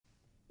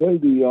Well,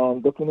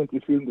 the documentary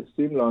film The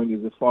Streamline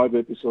is a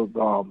five-episode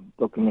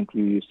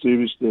documentary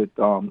series that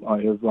I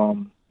have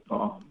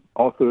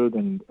authored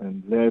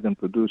and led and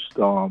produced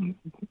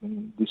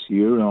this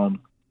year.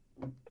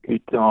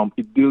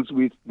 It deals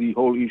with the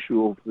whole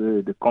issue of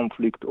the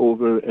conflict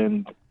over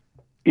and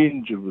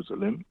in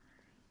Jerusalem.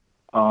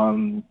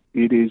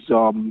 It is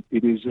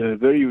a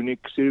very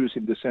unique series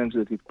in the sense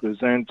that it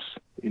presents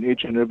in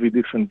each and every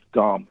different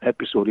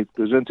episode. It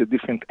presents a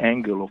different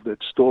angle of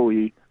that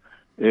story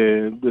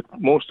that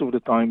most of the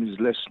time is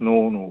less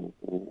known or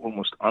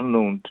almost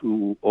unknown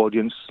to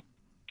audience,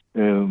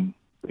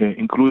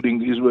 including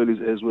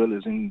Israelis as well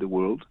as in the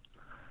world.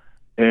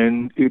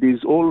 And it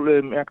is all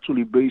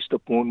actually based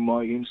upon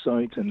my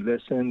insights and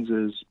lessons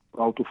as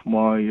out of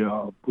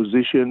my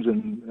positions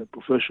and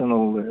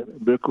professional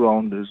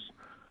background as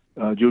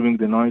during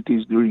the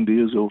 90s, during the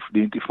years of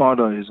the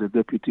Intifada, as a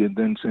deputy and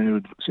then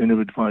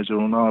senior advisor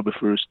on Arab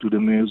Affairs to the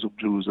mayors of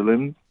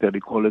Jerusalem, Teddy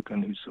Kollek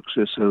and his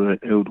successor,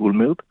 Ehud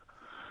Olmert.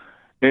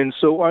 And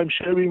so I'm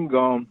sharing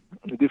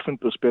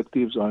different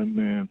perspectives.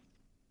 I'm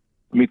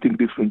meeting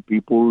different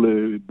people,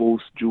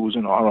 both Jews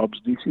and Arabs.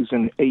 This is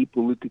an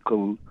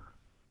apolitical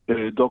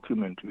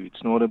documentary.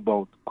 It's not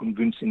about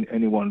convincing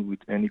anyone with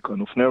any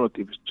kind of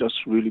narrative. It's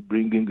just really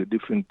bringing the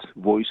different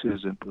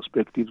voices and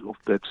perspectives of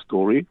that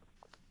story.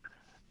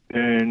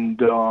 And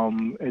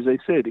as I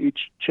said, each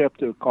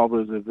chapter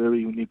covers a very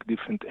unique,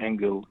 different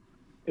angle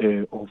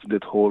of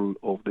that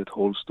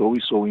whole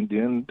story. So in the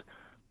end,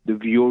 the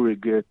viewer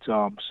gets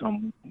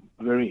some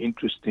very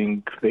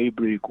interesting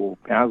fabric or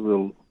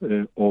puzzle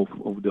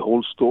of the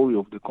whole story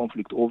of the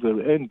conflict over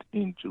and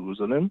in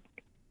Jerusalem.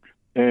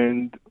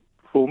 And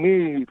for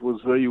me, it was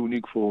very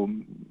unique for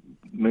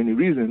many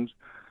reasons.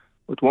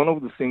 But one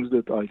of the things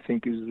that I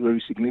think is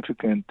very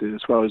significant,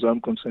 as far as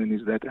I'm concerned,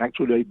 is that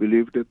actually I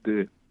believe that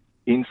the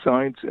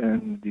insights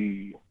and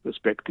the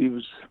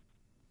perspectives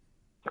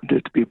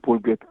that people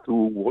get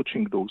through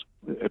watching those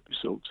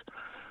episodes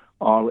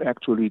are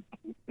actually,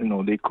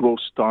 they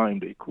cross time,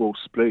 they cross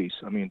place.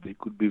 I mean, they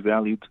could be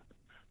valid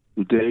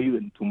today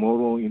and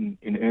tomorrow in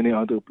any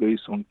other place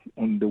on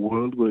the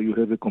world where you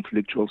have a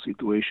conflictual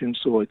situation.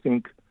 So I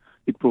think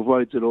it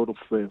provides a lot of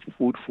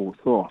food for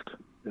thought,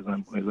 as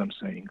I'm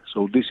saying.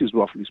 So this is,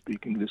 roughly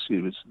speaking, the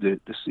series, the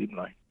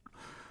Streamline.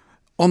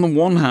 On the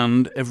one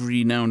hand,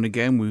 every now and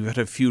again, we've had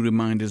a few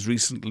reminders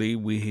recently.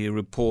 We hear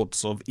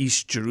reports of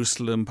East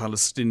Jerusalem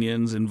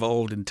Palestinians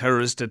involved in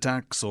terrorist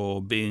attacks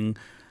or being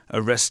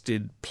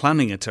arrested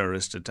planning a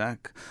terrorist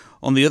attack.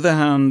 On the other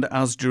hand,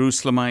 as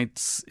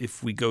Jerusalemites,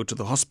 if we go to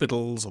the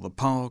hospitals or the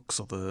parks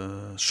or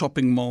the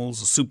shopping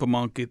malls or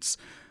supermarkets,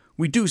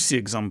 we do see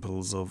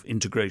examples of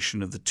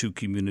integration of the two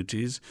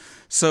communities.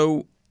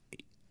 So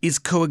is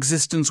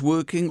coexistence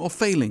working or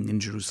failing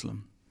in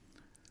Jerusalem?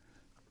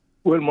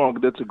 Well,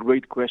 Mark, that's a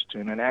great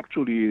question. And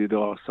actually, there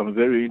are some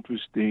very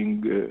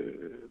interesting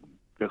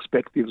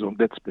perspectives on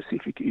that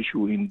specific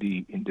issue in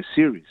the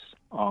series.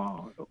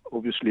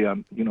 Obviously,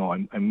 I'm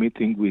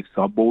meeting with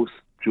both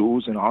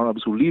Jews and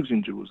Arabs who live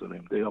in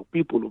Jerusalem. They are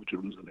people of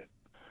Jerusalem.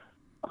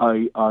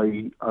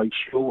 I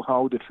show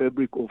how the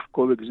fabric of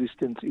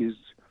coexistence is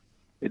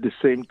at the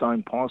same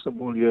time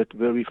possible yet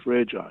very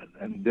fragile.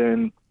 And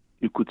then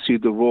you could see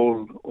the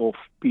role of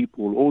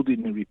people,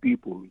 ordinary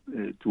people,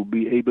 to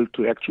be able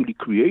to actually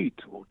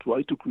create or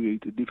try to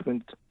create a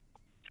different,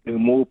 a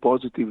more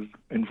positive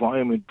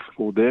environment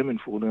for them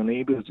and for their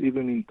neighbors,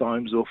 even in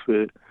times of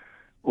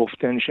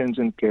tensions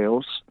and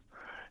chaos.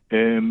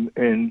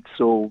 And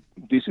so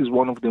this is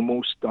one of the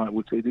most, I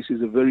would say, this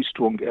is a very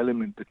strong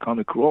element that come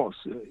across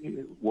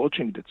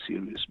watching that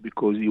series,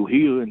 because you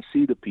hear and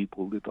see the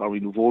people that are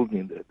involved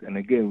in that. And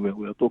again,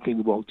 we are talking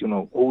about,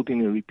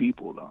 ordinary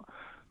people.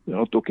 We're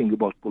not talking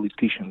about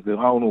politicians. There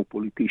are no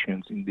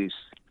politicians in this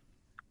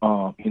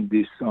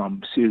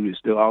series.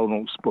 There are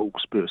no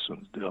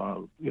spokespersons. There are,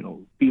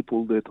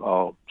 people that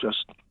are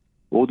just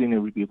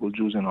ordinary people,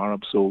 Jews and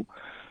Arabs. So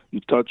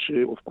you touch,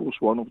 of course,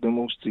 one of the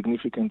most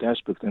significant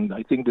aspects. And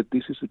I think that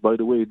this is, by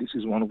the way, this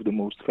is one of the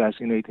most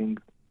fascinating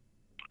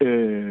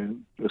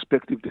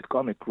perspectives that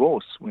come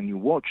across when you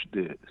watch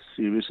the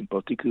series, and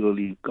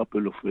particularly a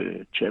couple of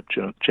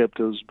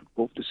chapters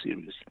of the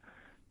series,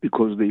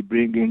 because they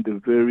bring in the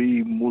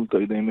very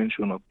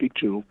multidimensional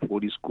picture of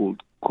what is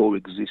called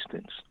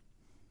coexistence.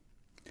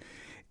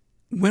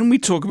 When we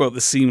talk about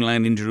the seam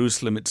line in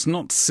Jerusalem, it's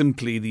not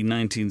simply the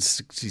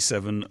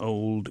 1967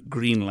 old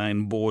Green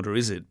Line border,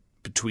 is it,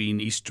 between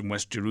East and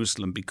West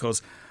Jerusalem?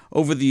 Because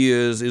over the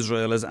years,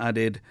 Israel has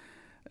added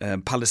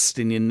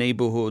Palestinian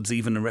neighborhoods,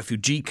 even a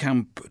refugee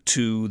camp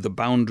to the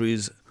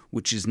boundaries,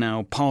 which is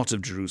now part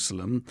of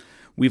Jerusalem.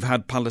 We've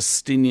had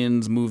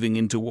Palestinians moving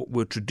into what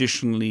were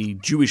traditionally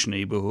Jewish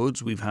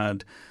neighborhoods. We've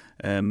had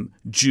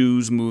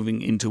Jews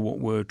moving into what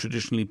were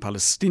traditionally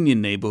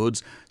Palestinian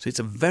neighborhoods. So it's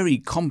a very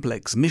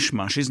complex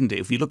mishmash, isn't it?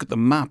 If you look at the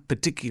map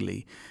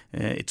particularly,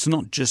 it's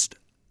not just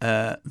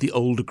the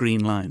old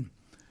Green Line.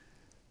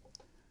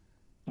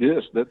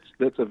 Yes,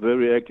 that's a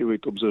very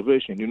accurate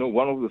observation.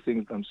 One of the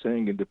things I'm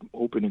saying in the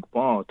opening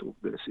part of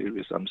the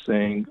series, I'm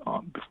saying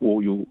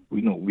before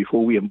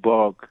we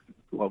embark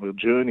to our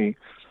journey,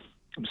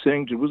 I'm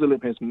saying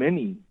Jerusalem has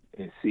many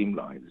seam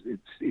lines.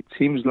 It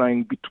seams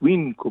line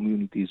between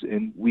communities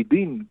and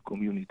within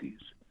communities.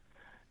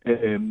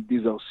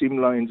 These are seam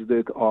lines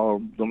that are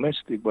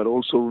domestic, but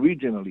also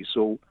regionally.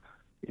 So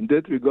in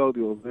that regard,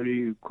 you are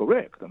very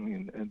correct. I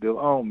mean, and there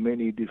are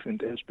many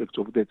different aspects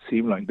of that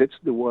seam line. That's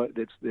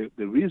the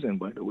reason,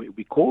 by the way,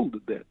 we called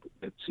that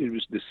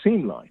series the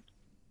seam line,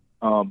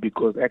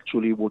 because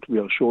actually what we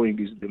are showing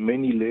is the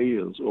many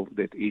layers of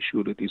that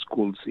issue that is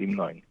called seam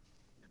line.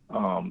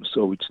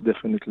 So it's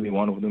definitely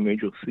one of the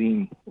major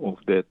themes of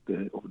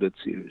that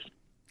series.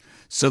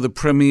 So the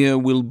premiere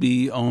will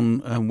be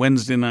on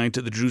Wednesday night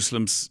at the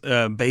Jerusalem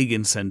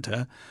Begin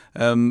Center.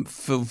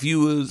 For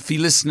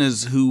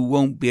listeners who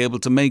won't be able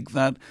to make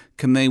that,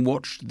 can they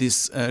watch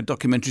this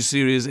documentary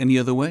series any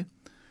other way?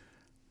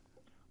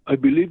 I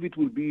believe it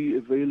will be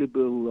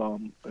available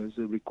as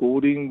a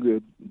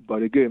recording,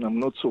 but again, I'm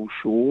not so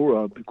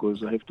sure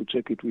because I have to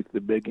check it with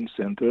the Begin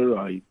Center.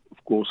 I,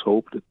 of course,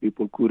 hope that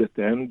people could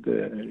attend.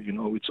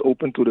 It's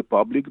open to the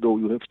public, though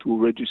you have to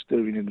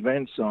register in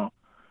advance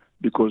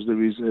because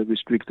there is a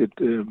restricted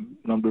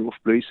number of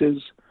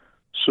places.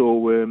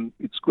 So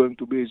it's going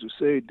to be, as you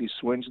say, this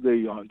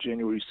Wednesday,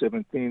 January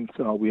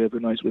 17th. We have a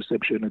nice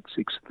reception at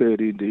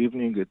 6:30 in the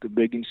evening at the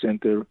Begin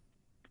Center.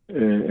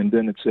 And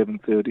then at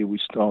 7:30 we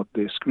start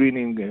the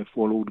screening,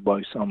 followed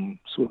by some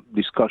sort of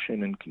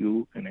discussion and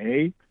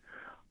Q&A.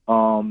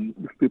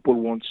 If people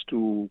want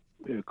to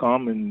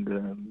come,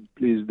 and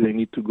please, they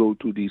need to go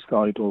to the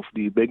site of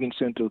the Begin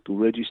Center to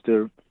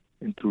register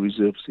and to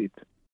reserve seat.